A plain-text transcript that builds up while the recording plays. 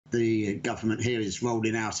the government here is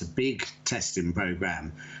rolling out a big testing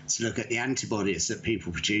program to look at the antibodies that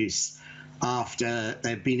people produce after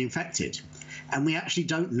they've been infected. And we actually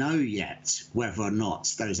don't know yet whether or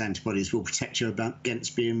not those antibodies will protect you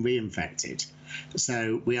against being reinfected.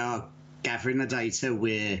 So we are gathering the data.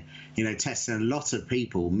 We're, testing a lot of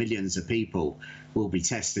people, millions of people will be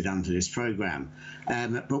tested under this program.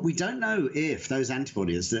 But we don't know if those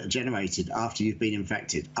antibodies that are generated after you've been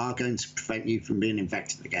infected are going to prevent you from being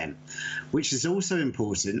infected again, which is also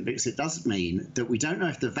important because it doesn't mean that we don't know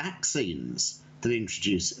if the vaccines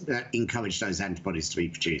that encourage those antibodies to be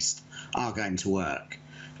produced are going to work.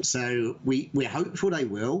 So we're hopeful they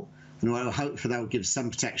will, and we're hopeful they'll give some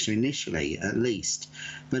protection initially, at least.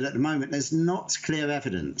 But at the moment, there's not clear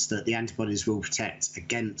evidence that the antibodies will protect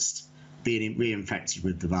against being reinfected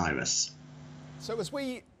with the virus. So as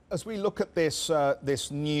we look at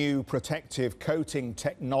this new protective coating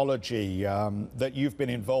technology that you've been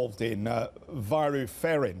involved in,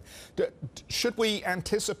 virulence, should we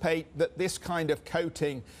anticipate that this kind of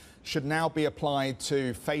coating should now be applied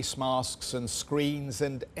to face masks and screens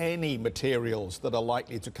and any materials that are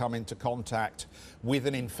likely to come into contact with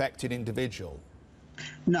an infected individual?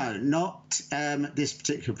 No, not this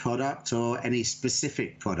particular product or any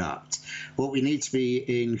specific product. What we need to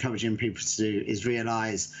be encouraging people to do is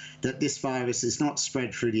realise that this virus is not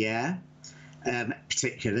spread through the air.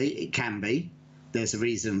 Particularly, it can be. There's a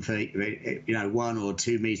reason for 1 or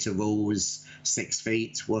 2 metre rules, 6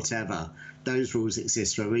 feet, whatever. Those rules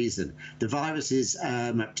exist for a reason. The virus is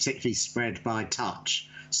particularly spread by touch.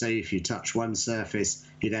 So if you touch one surface,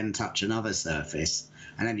 you then touch another surface,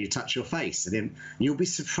 and then you touch your face. And then you'll be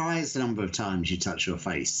surprised the number of times you touch your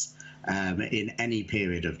face in any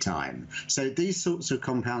period of time. So these sorts of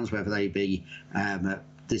compounds, whether they be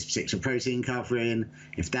this particular protein covering,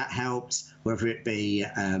 if that helps, whether it be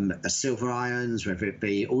silver ions, whether it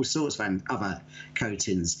be all sorts of other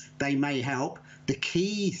coatings, they may help. The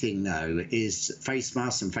key thing, though, is face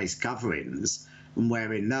masks and face coverings and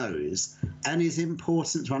wearing those. And it's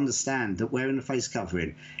important to understand that wearing a face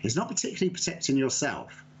covering is not particularly protecting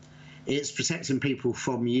yourself. It's protecting people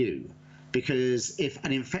from you. Because if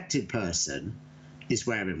an infected person is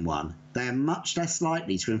wearing one, they are much less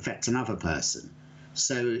likely to infect another person.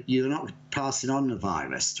 So you're not passing on the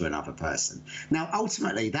virus to another person. Now,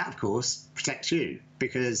 ultimately, that, of course, protects you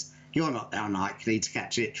because you're not unlikely to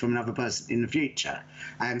catch it from another person in the future.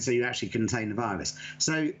 And so you actually contain the virus.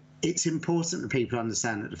 So it's important that people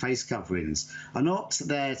understand that the face coverings are not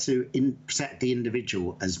there to protect the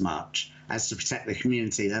individual as much as to protect the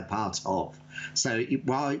community they're part of. So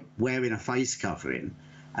while wearing a face covering,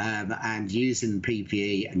 and using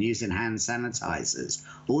PPE and using hand sanitizers,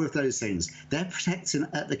 all of those things, they're protecting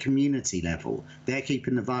at the community level. They're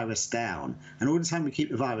keeping the virus down. And all the time we keep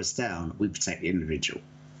the virus down, we protect the individual.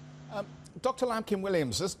 Dr.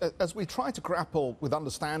 Lambkin-Williams, as we try to grapple with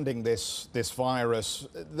understanding this virus,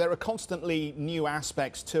 there are constantly new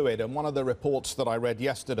aspects to it. And one of the reports that I read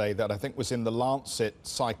yesterday that I think was in the Lancet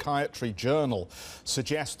Psychiatry Journal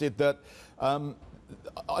suggested that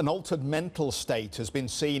an altered mental state has been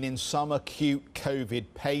seen in some acute COVID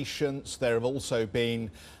patients. There have also been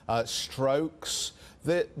strokes.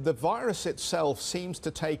 The virus itself seems to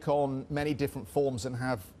take on many different forms and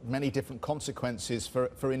have many different consequences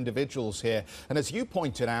for individuals here. And as you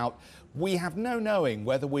pointed out, we have no knowing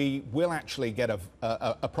whether we will actually get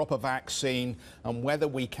a proper vaccine and whether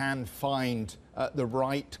we can find the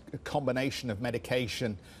right combination of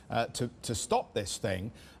medication to stop this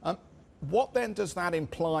thing. What then does that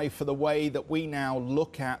imply for the way that we now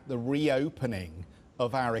look at the reopening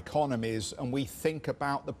of our economies and we think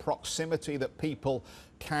about the proximity that people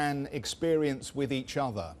can experience with each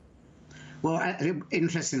other? Well,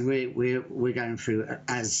 interestingly, we're going through,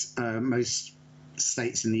 as most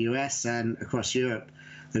states in the US and across Europe,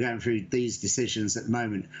 they're going through these decisions at the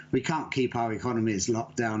moment. We can't keep our economies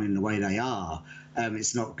locked down in the way they are.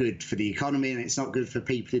 It's not good for the economy and it's not good for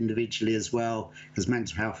people individually as well, because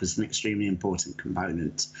mental health is an extremely important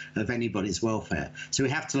component of anybody's welfare. So we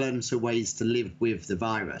have to learn some ways to live with the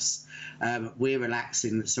virus. We're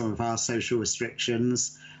relaxing some of our social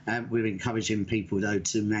restrictions. We're encouraging people, though,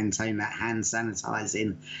 to maintain that hand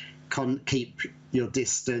sanitizing, keep your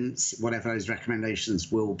distance, whatever those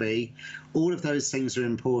recommendations will be. All of those things are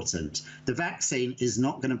important. The vaccine is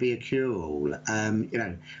not going to be a cure-all.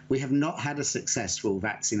 We have not had a successful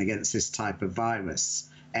vaccine against this type of virus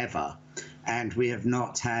ever, and we have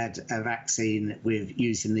not had a vaccine with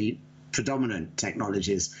using the predominant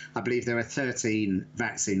technologies. I believe there are 13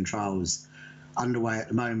 vaccine trials underway at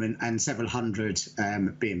the moment and several hundred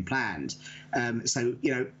being planned. So,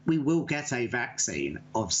 we will get a vaccine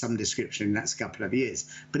of some description in the next couple of years,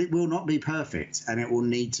 but it will not be perfect and it will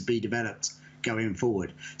need to be developed going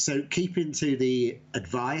forward. So keeping to the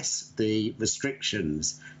advice, the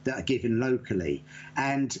restrictions that are given locally,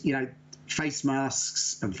 and, face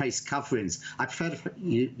masks and face coverings. I prefer to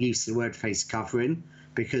use the word face covering,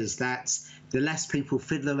 because that's the less people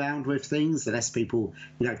fiddle around with things, the less people,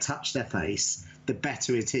 touch their face, the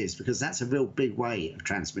better it is, because that's a real big way of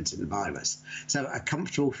transmitting the virus. So a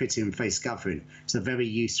comfortable fitting face covering is a very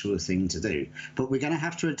useful thing to do. But we're going to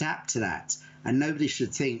have to adapt to that. And nobody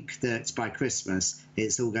should think that by Christmas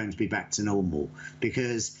it's all going to be back to normal,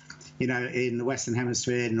 because in the Western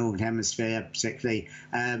Hemisphere, Northern Hemisphere particularly,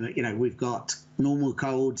 we've got normal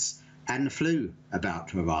colds and the flu about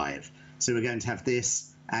to arrive. So we're going to have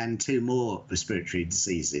this and 2 more respiratory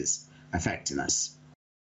diseases affecting us.